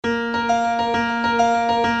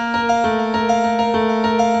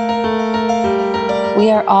We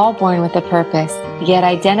are all born with a purpose, yet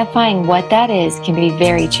identifying what that is can be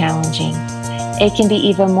very challenging. It can be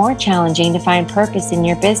even more challenging to find purpose in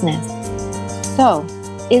your business. So,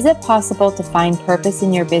 is it possible to find purpose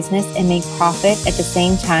in your business and make profit at the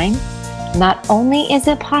same time? Not only is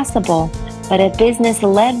it possible, but a business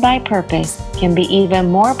led by purpose can be even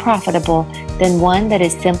more profitable than one that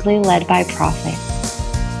is simply led by profit.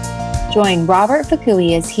 Join Robert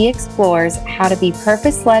Fukui as he explores how to be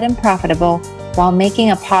purpose-led and profitable while making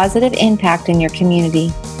a positive impact in your community.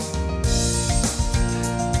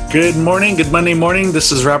 Good morning, good Monday morning. This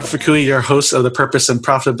is Robert Fukui, your host of the Purpose and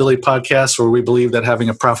Profitability Podcast, where we believe that having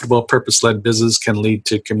a profitable, purpose-led business can lead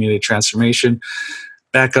to community transformation.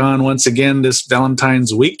 Back on once again this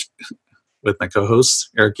Valentine's week with my co-host,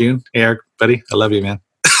 Eric Yoon. Hey, Eric, buddy, I love you, man.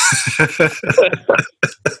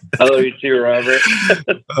 I love you too, Robert.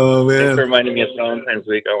 Oh, man. Thanks for reminding me it's Valentine's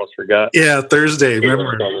week. I almost forgot. Yeah, Thursday,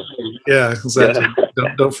 remember. Yeah, exactly.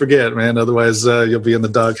 Yeah. Don't forget, man. Otherwise, you'll be in the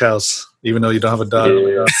doghouse, even though you don't have a dog.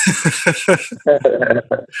 Yeah.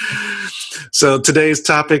 So today's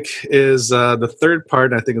topic is the third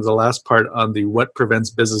part, I think is the last part on the What Prevents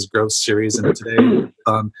Business Growth series. And today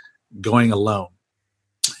on going alone.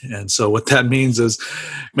 And so what that means is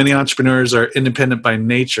many entrepreneurs are independent by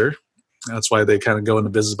nature. That's why they kind of go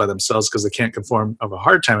into business by themselves, because they can't conform, of a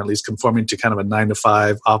hard time at least, conforming to kind of a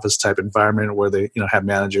 9-to-5 office type environment where they have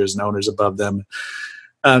managers and owners above them,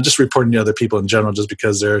 just reporting to other people in general, just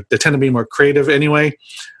because they tend to be more creative anyway.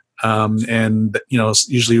 And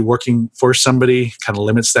usually working for somebody kind of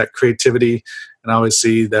limits that creativity. And I always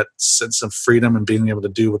see that sense of freedom and being able to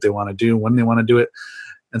do what they want to do when they want to do it.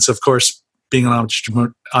 And so, of course, being an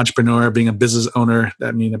entrepreneur, being a business owner,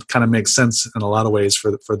 it kind of makes sense in a lot of ways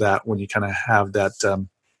for that when you kind of have that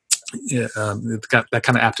that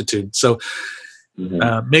kind of aptitude. So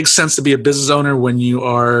makes sense to be a business owner when you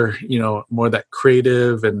are more that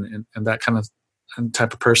creative and that kind of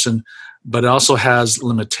type of person, but it also has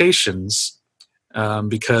limitations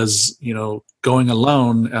because going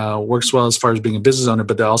alone works well as far as being a business owner,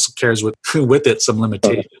 but that also carries with it some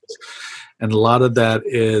limitations, and a lot of that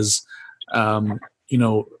is.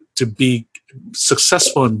 To be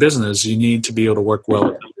successful in business, you need to be able to work well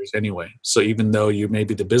with others anyway. So even though you may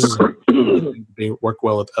be the business owner, you work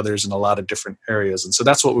well with others in a lot of different areas. And so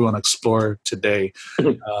that's what we want to explore today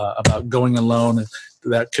about going alone.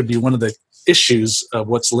 That could be one of the issues of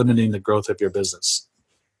what's limiting the growth of your business.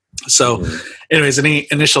 So anyways, any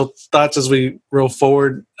initial thoughts as we roll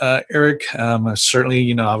forward, Eric?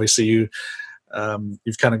 Certainly, obviously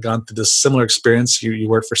you've kind of gone through this similar experience. You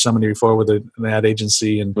worked for somebody before with an ad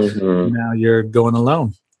agency, and now you're going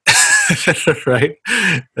alone, right?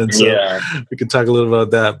 And so we can talk a little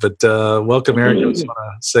about that. But welcome, Eric. I just want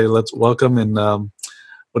to say let's welcome. And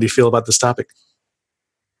what do you feel about this topic?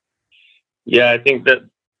 Yeah, I think that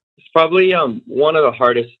it's probably one of the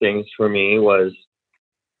hardest things for me was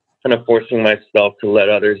kind of forcing myself to let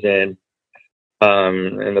others in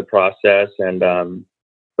the process, and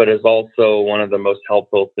but it's also one of the most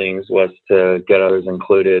helpful things was to get others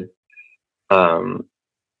included,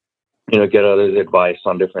 get others' advice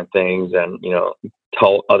on different things, and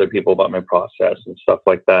tell other people about my process and stuff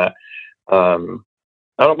like that. I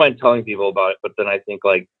don't mind telling people about it, but then I think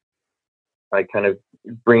I kind of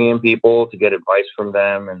bring in people to get advice from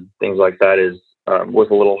them and things like that was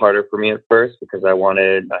a little harder for me at first, because I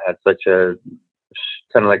had such a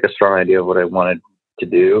kind of like a strong idea of what I wanted to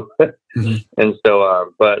do. And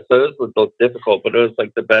so it was a little difficult, but it was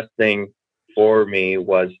the best thing for me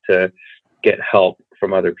was to get help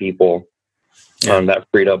from other people. That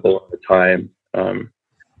freed up a lot of time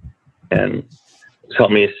and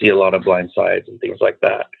helped me see a lot of blind sides and things like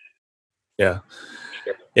that.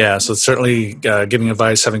 So certainly getting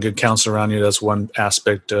advice, having good counsel around you, that's one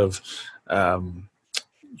aspect of kind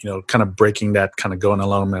of breaking that kind of going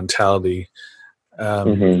alone mentality.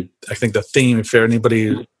 I think the theme, if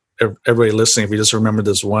everybody listening, if you just remember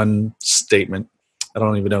this one statement, I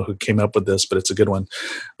don't even know who came up with this, but it's a good one.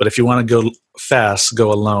 But if you want to go fast,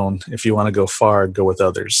 go alone. If you want to go far, go with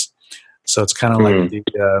others. So it's kind of like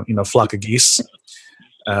the flock of geese.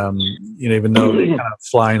 Even though they kind of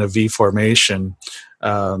fly in a V formation,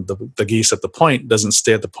 the geese at the point doesn't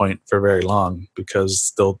stay at the point for very long,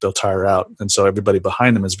 because they'll tire out, and so everybody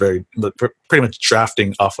behind them is pretty much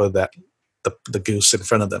drafting off of that. The goose in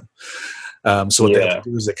front of them. So what they have to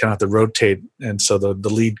do is they kind of have to rotate. And so the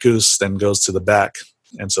lead goose then goes to the back,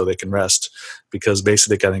 and so they can rest, because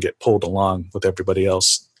basically they kind of get pulled along with everybody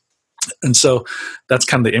else. And so that's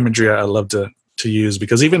kind of the imagery I love to use,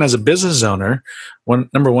 because even as a business owner,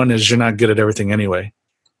 number one is you're not good at everything anyway.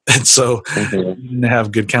 And so you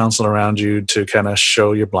have good counsel around you to kind of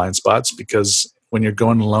show your blind spots, because when you're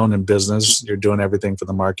going alone in business, you're doing everything from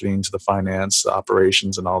the marketing to the finance, the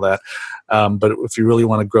operations, and all that. But if you really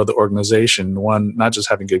want to grow the organization, one, not just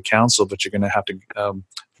having good counsel, but you're going to have to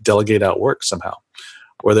delegate out work somehow,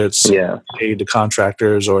 whether it's paid to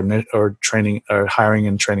contractors or training or hiring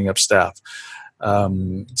and training up staff.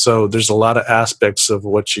 So there's a lot of aspects of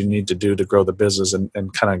what you need to do to grow the business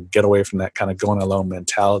and kind of get away from that kind of going alone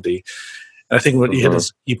mentality. And I think what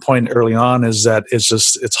you pointed early on is that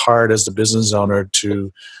it's hard as the business owner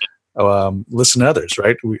to listen to others,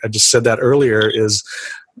 right? I just said that earlier is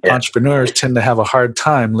entrepreneurs tend to have a hard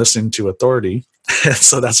time listening to authority.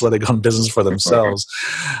 So that's why they go in business for themselves.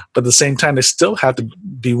 But at the same time, they still have to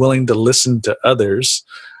be willing to listen to others,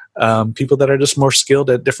 people that are just more skilled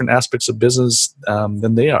at different aspects of business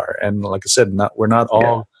than they are. And like I said, we're not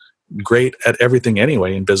all great at everything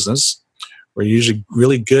anyway in business. We're usually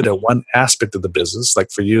really good at one aspect of the business,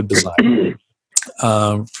 like for you, design.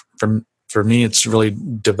 For me, it's really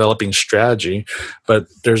developing strategy, but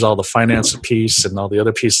there's all the finance piece and all the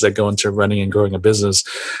other pieces that go into running and growing a business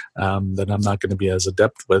that I'm not going to be as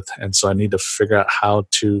adept with. And so I need to figure out how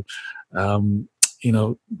to,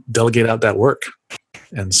 delegate out that work.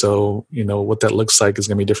 And so, what that looks like is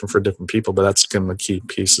going to be different for different people, but that's going to be the key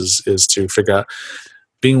pieces is to figure out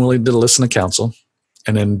being willing to listen to counsel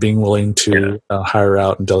and then being willing to hire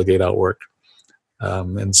out and delegate out work.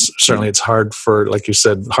 And certainly it's hard like you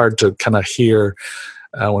said, hard to kind of hear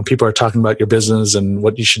when people are talking about your business and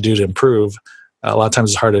what you should do to improve. A lot of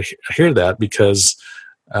times it's hard to hear that because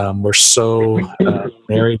we're so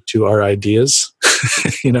married to our ideas,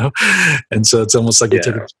 and so it's almost like you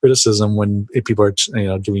take criticism when people are,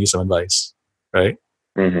 giving you some advice, right?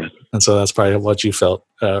 Mm-hmm. And so that's probably what you felt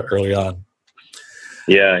early on.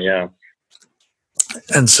 Yeah.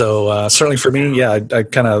 And so certainly for me, I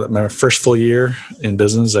kind of, my first full year in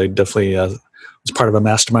business, I definitely was part of a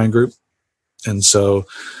mastermind group. And so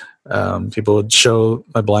people would show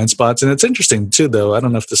my blind spots. And it's interesting too, though. I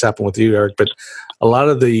don't know if this happened with you, Eric, but a lot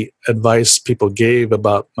of the advice people gave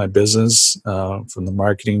about my business, from the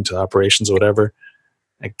marketing to operations or whatever,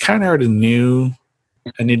 I kind of already knew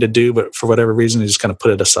I need to do, but for whatever reason, I just kind of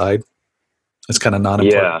put it aside. It's kind of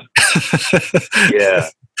non-important. Yeah.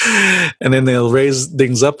 And then they'll raise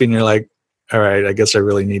things up and you're like, all right, I guess I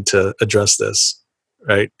really need to address this,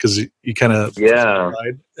 right? Because you kind of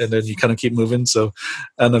and then you kind of keep moving. So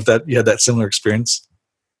I don't know if you had that similar experience.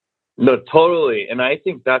 No, totally. And I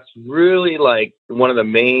think that's really like one of the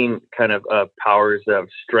main kind of powers of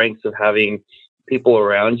strengths of having people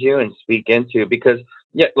around you and speak into, because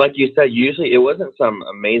like you said, usually it wasn't some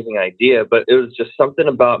amazing idea, but it was just something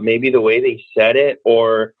about maybe the way they said it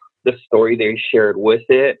or the story they shared with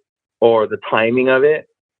it or the timing of it,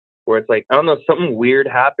 where it's like, I don't know, something weird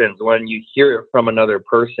happens when you hear it from another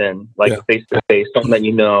person, like face to face, something that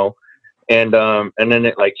and then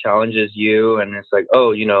it like challenges you and it's like, oh,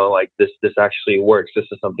 like this actually works. This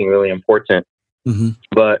is something really important. Mm-hmm.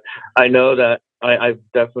 But I know that I've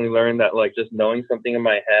definitely learned that like just knowing something in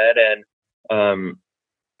my head and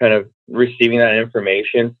kind of receiving that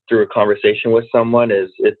information through a conversation with someone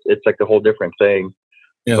it's like a whole different thing.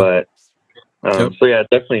 Yeah. But so it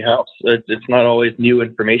definitely helps. It's not always new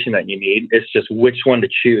information that you need. It's just which one to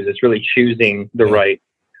choose. It's really choosing the right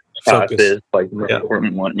path is like the most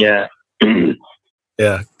important one. Yeah.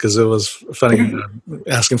 Yeah, because it was funny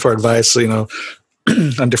asking for advice, on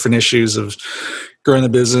different issues of growing the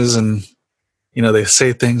business, and they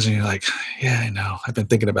say things, and you're like, "Yeah, I know. I've been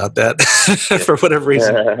thinking about that for whatever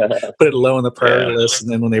reason." Put it low on the priority list,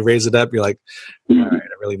 and then when they raise it up, you're like, "All right,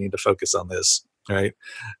 I really need to focus on this." Right?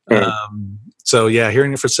 So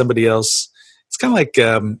hearing it from somebody else, it's kind of like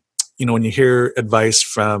when you hear advice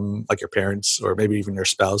from like your parents or maybe even your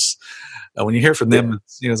spouse. When you hear from them,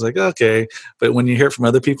 it's like, okay. But when you hear it from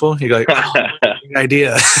other people, you're like, oh, good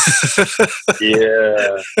idea. Maybe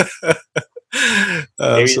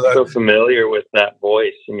you're so familiar with that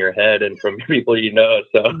voice in your head and from people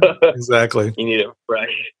so exactly. You need to refresh.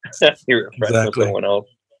 You refresh with someone else.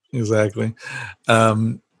 Exactly.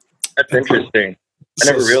 That's interesting. I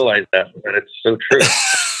never realized that, but it's so true.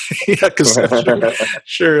 Yeah, because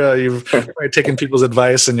sure you've probably taken people's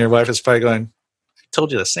advice and your wife is probably going,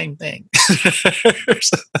 told you the same thing.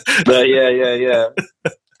 Yeah.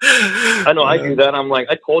 I know I do that. I'm like,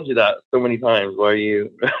 I told you that so many times. Why are you?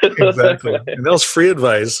 Exactly. And that was free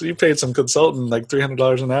advice. You paid some consultant like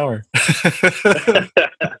 $300 an hour.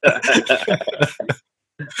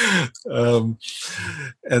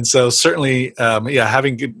 And so certainly,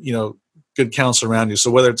 having good, good counsel around you. So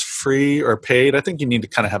whether it's free or paid, I think you need to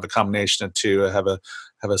kind of have a combination of two. Have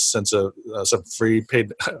have a sense of some free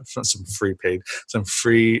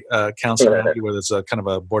counseling, whether it's a kind of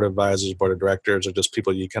a board of advisors, board of directors, or just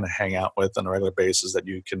people you kind of hang out with on a regular basis that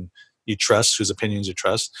you trust, whose opinions you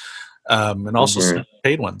trust, and also some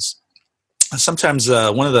paid ones. Sometimes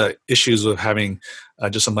one of the issues with having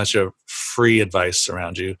just a bunch of free advice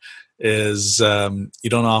around you is you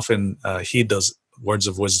don't often heed those words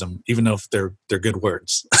of wisdom, even though they're good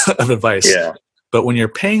words of advice. Yeah. But when you're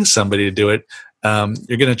paying somebody to do it,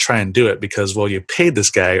 you're going to try and do it because, well, you paid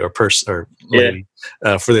this guy or person or lady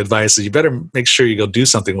for the advice. So you better make sure you go do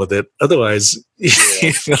something with it. Otherwise,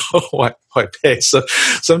 you know, why pay? So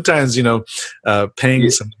sometimes, you know, paying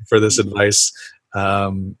something for this advice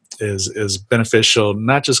is beneficial,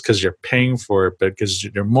 not just because you're paying for it, but because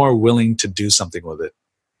you're more willing to do something with it.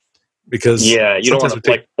 Because you don't want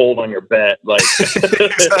to fold on your bet, like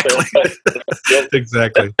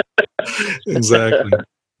exactly.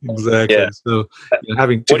 Yeah. So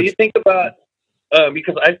having what do you think about?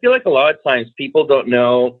 Because I feel like a lot of times people don't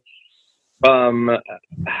know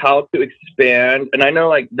how to expand, and I know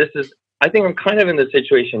like I think I'm kind of in this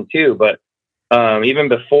situation too, but even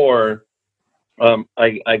before.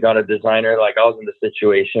 I got a designer, like I was in the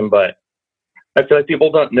situation, but I feel like people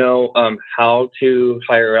don't know how to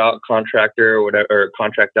hire out contractor or whatever, or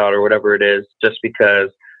contract out or whatever it is, just because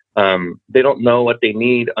they don't know what they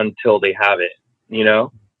need until they have it, you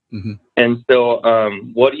know? Mm-hmm. And so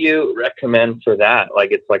what do you recommend for that?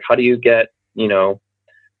 Like, it's like, how do you get, you know,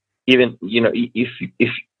 even, you know, if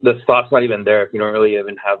the thought's not even there, if you don't really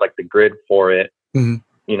even have like the grid for it, you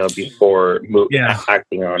know, before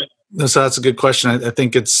acting on it. So that's a good question. I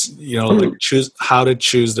think it's, you know, like how to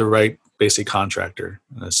choose the right basic contractor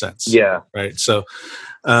in a sense. Yeah. Right. So,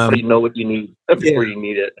 how do you know what you need before you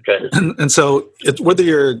need it? Okay. And so whether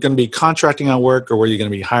you're going to be contracting on work or whether you're going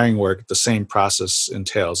to be hiring work, the same process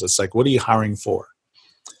entails. It's like, what are you hiring for?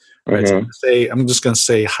 Right. So I'm just going to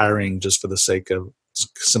say hiring just for the sake of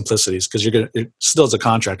simplicities, because it still as a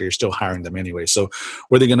contractor, you're still hiring them anyway. So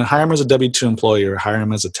whether you're going to hire them as a W-2 employee or hire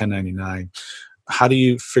them as a 1099, how do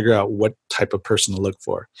you figure out what type of person to look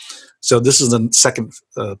for? So this is the second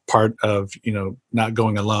part of, you know, not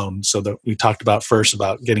going alone. So that we talked about first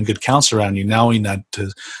about getting good counsel around you. Now we need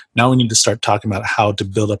to start talking about how to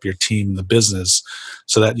build up your team in the business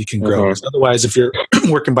so that you can grow. Because otherwise, if you're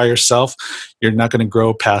working by yourself, you're not going to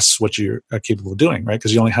grow past what you're capable of doing, right?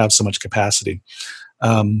 Because you only have so much capacity.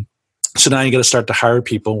 So now you got to start to hire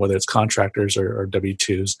people, whether it's contractors or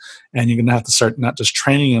W-2s, and you're going to have to start not just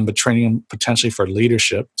training them, but training them potentially for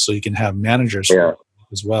leadership, so you can have managers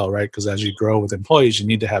as well, right? Because as you grow with employees, you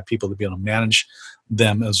need to have people to be able to manage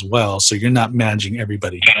them as well, so you're not managing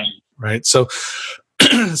everybody, right? So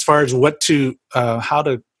as far as how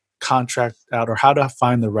to contract out or how to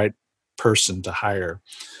find the right person to hire,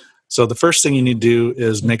 so the first thing you need to do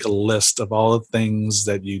is make a list of all the things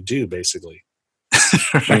that you do, basically.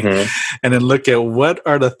 Right? And then look at what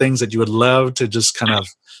are the things that you would love to just kind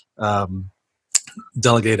of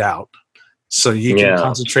delegate out, so you can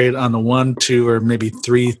concentrate on the 1, 2, or maybe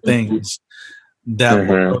 3 things that will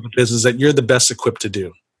grow the business that you're the best equipped to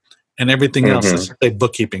do, and everything else is say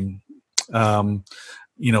bookkeeping.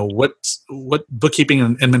 You know, what bookkeeping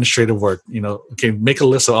and administrative work. You know, okay, make a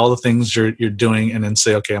list of all the things you're doing, and then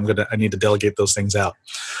say, okay, I need to delegate those things out.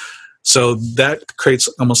 So that creates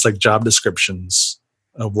almost like job descriptions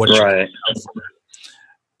of what you're doing.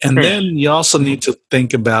 And then you also need to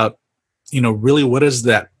think about, you know, really what is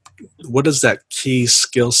that key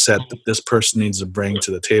skill set that this person needs to bring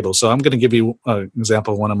to the table. So I'm going to give you an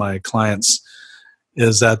example of one of my clients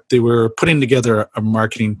is that they were putting together a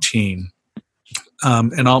marketing team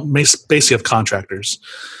and all basically of contractors.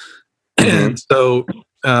 And so,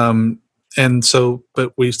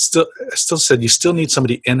 but we still said you still need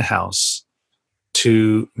somebody in-house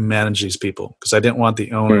to manage these people, because I didn't want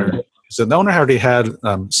the owner. So the owner already had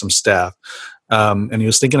some staff, and he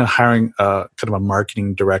was thinking of hiring kind of a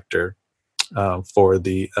marketing director for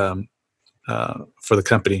the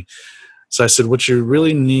company. So I said, what you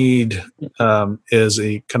really need is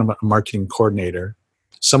a kind of a marketing coordinator,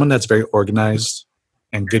 someone that's very organized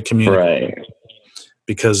and good communicator. Right.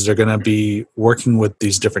 Because they're going to be working with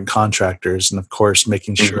these different contractors, and of course,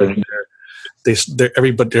 making sure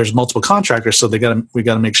everybody, there's multiple contractors, so we got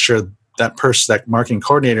to make sure that marketing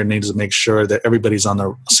coordinator needs to make sure that everybody's on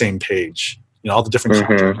the same page. You know, all the different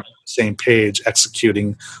contractors on the same page,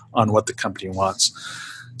 executing on what the company wants.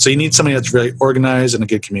 So you need somebody that's really organized and a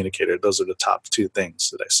good communicator. Those are the top 2 things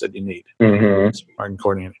that I said you need. Marketing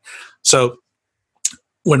coordinator. So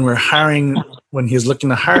when he's looking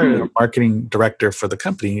to hire a marketing director for the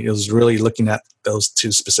company, he was really looking at those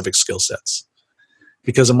 2 specific skill sets.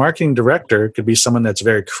 because a marketing director could be someone that's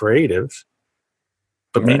very creative,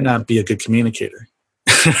 but may not be a good communicator.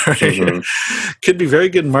 Right? Could be very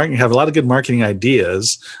good in marketing, have a lot of good marketing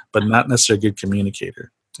ideas, but not necessarily a good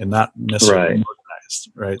communicator and not necessarily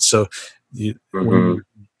organized. Right. So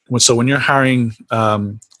when you're hiring,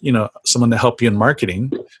 someone to help you in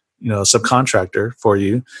marketing, a subcontractor for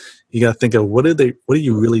you, you got to think of what do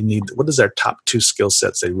you really need? What is their top 2 skill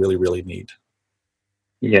sets they really, really need?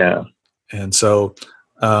 Yeah. And so,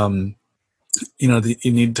 you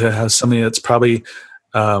need to have somebody that's probably,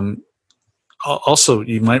 also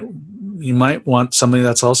you might want somebody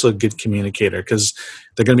that's also a good communicator, because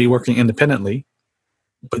they're going to be working independently,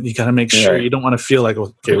 but you got to make sure you don't want to feel like,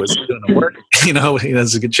 okay, what's he doing the work?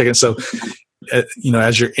 That's a good chicken. So,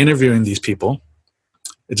 as you're interviewing these people,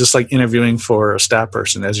 it's just like interviewing for a staff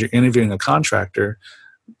person. As you're interviewing a contractor,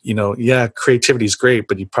 creativity is great,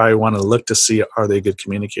 but you probably want to look to see, are they a good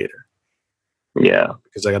communicator? Yeah.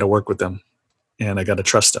 Because I got to work with them and I got to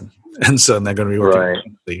trust them. And so they're going to be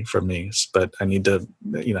working for me, but I need to,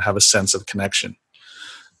 have a sense of connection.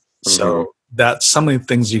 So that's some of the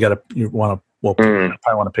things you probably want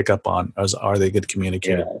to pick up on, are they a good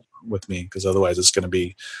communicator with me? Because otherwise it's going to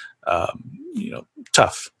be,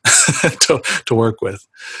 tough to work with.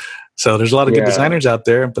 So there's a lot of good designers out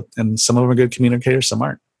there, and some of them are good communicators, some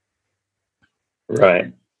aren't.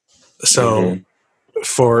 Right. So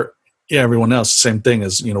for everyone else, same thing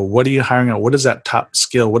is, what are you hiring out? What is that top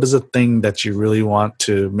skill? What is the thing that you really want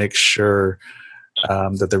to make sure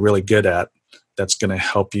that they're really good at, that's going to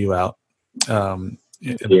help you out? So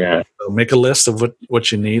make a list of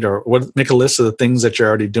what you need, or make a list of the things that you're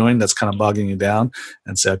already doing that's kind of bogging you down,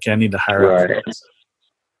 and say, okay, I need to hire out.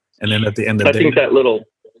 And then at the end of the day, I think that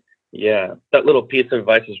little piece of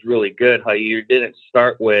advice is really good. How you didn't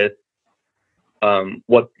start with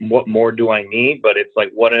what more do I need, but it's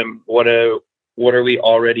like what are we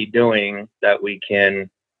already doing that we can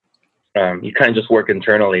you kind of just work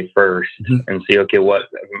internally first and see, okay, what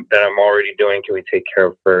that I'm already doing can we take care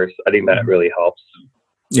of first? I think that really helps.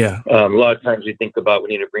 Yeah. A lot of times we think about we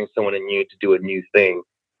need to bring someone in new to do a new thing.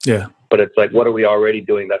 Yeah. But it's like, what are we already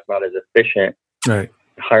doing that's not as efficient? Right.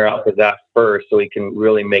 Hire out for that first, so we can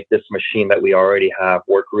really make this machine that we already have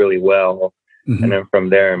work really well, and then from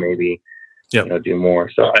there maybe do more.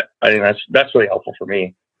 So I think that's really helpful for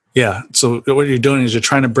me. Yeah. So what you're doing is you're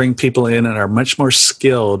trying to bring people in that are much more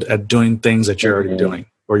skilled at doing things that you're already doing,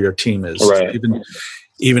 or your team is. Right.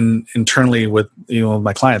 Even internally with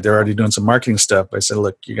my client, they're already doing some marketing stuff. I said,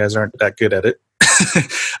 look, you guys aren't that good at it,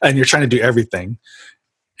 and you're trying to do everything.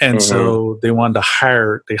 And so they wanted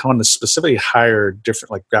to specifically hire different,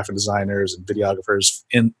 like, graphic designers and videographers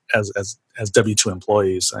as W-2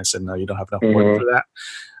 employees. And I said, no, you don't have enough work for that.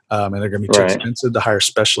 And they're going to be too expensive to hire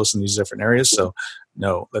specialists in these different areas. So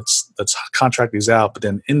no, let's contract these out. But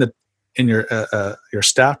then in your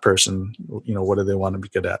staff person, what do they want to be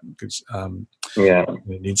good at? Because you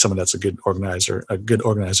need someone that's a good organizer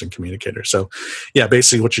and communicator. So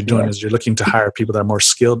basically what you're doing is you're looking to hire people that are more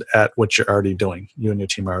skilled at what you're already doing. You and your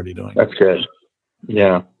team are already doing. That's good.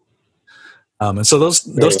 Yeah. And so those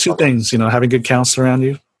two things, having good counsel around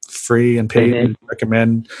you, free and paid, and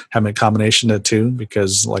recommend having a combination of the two,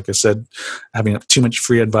 because like I said, having too much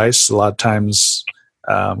free advice a lot of times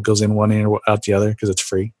goes in one ear out the other because it's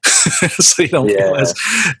free. So you don't feel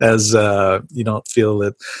as you don't feel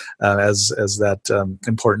that as that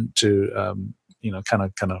important to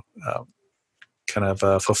kind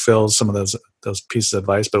of fulfill some of those pieces of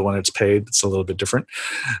advice. But when it's paid, it's a little bit different.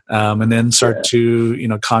 And then start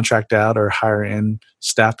to contract out or hire in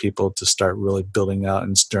staff people to start really building out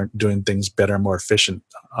and start doing things better and more efficient.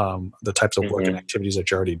 The types of work and activities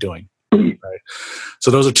that you're already doing. Right.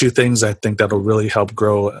 So those are two things I think that'll really help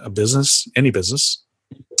grow a business, any business.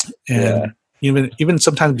 And even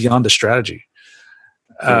sometimes beyond the strategy,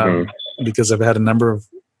 because I've had a number of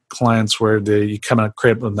clients where you come out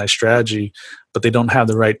create a nice strategy, but they don't have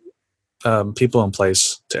the right people in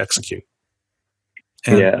place to execute.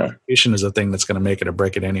 And execution is a thing that's going to make it or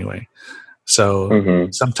break it anyway. So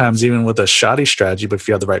sometimes even with a shoddy strategy, but if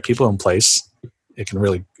you have the right people in place, it can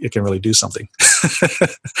really do something.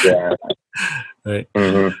 Right.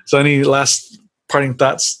 So any last parting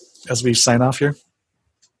thoughts as we sign off here?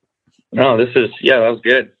 No, that was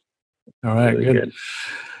good. All right, really good.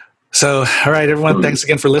 So, all right, everyone, thanks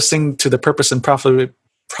again for listening to the Purpose and Profitability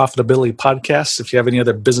podcast. If you have any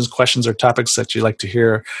other business questions or topics that you'd like to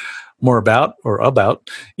hear more about,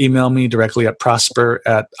 email me directly at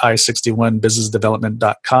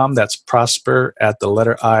prosper@i61businessdevelopment.com. That's prosper at the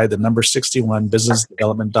letter I, the number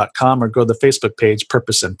 61businessdevelopment.com, or go to the Facebook page,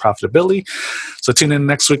 Purpose and Profitability. So tune in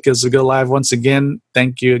next week as we go live once again.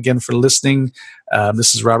 Thank you again for listening.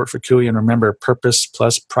 This is Robert Fukui, and remember, purpose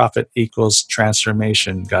plus profit equals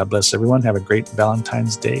transformation. God bless everyone. Have a great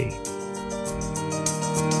Valentine's Day.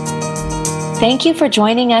 Thank you for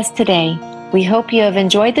joining us today. We hope you have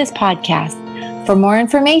enjoyed this podcast. For more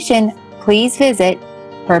information, please visit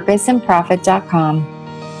purposeandprofit.com.